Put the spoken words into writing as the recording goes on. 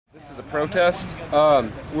is a protest.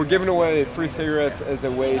 We're giving away free cigarettes as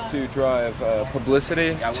a way to drive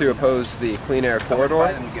publicity to oppose the Clean Air Corridor.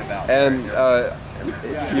 And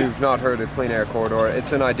if you've not heard of Clean Air Corridor,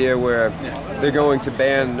 it's an idea where they're going to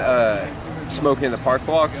ban smoking in the park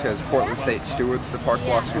blocks because Portland State stewards the park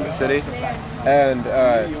blocks from the city. And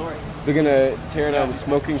they're going to tear down the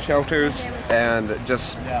smoking shelters and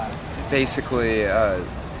just basically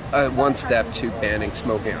one step to banning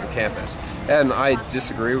smoking on campus. And I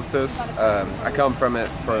disagree with this. I come from it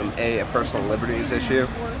from a personal liberties issue.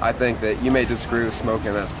 I think that you may disagree with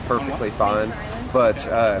smoking, that's perfectly fine, but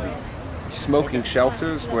smoking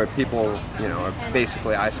shelters where people, are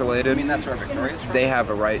basically isolated, that's our Victoria's. They have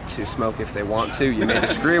a right to smoke if they want to. You may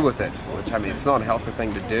disagree with it, which, it's not a healthy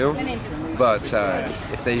thing to do, but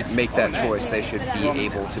if they make that choice, they should be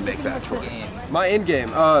able to make that choice. My end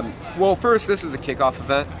game, well, first, this is a kickoff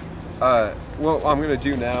event. What I'm going to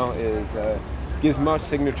do now is get as much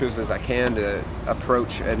signatures as I can to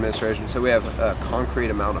approach administration so we have a concrete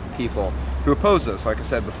amount of people who oppose this. Like I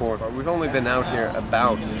said before, we've only been out here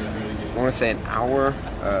about, I want to say, an hour,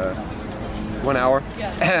 1 hour,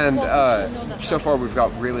 and so far we've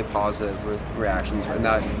got really positive reactions, and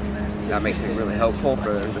that makes me really hopeful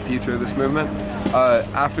for the future of this movement.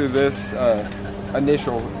 After this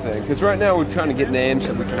initial thing, because right now we're trying to get names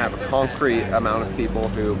so we can have a concrete amount of people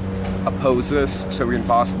who oppose this, so we can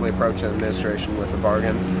possibly approach the administration with a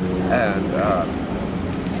bargain.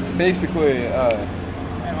 And basically,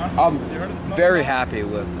 I'm very happy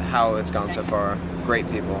with how it's gone so far. Great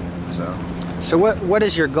people. So what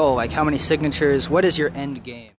is your goal? Like, how many signatures? What is your end game?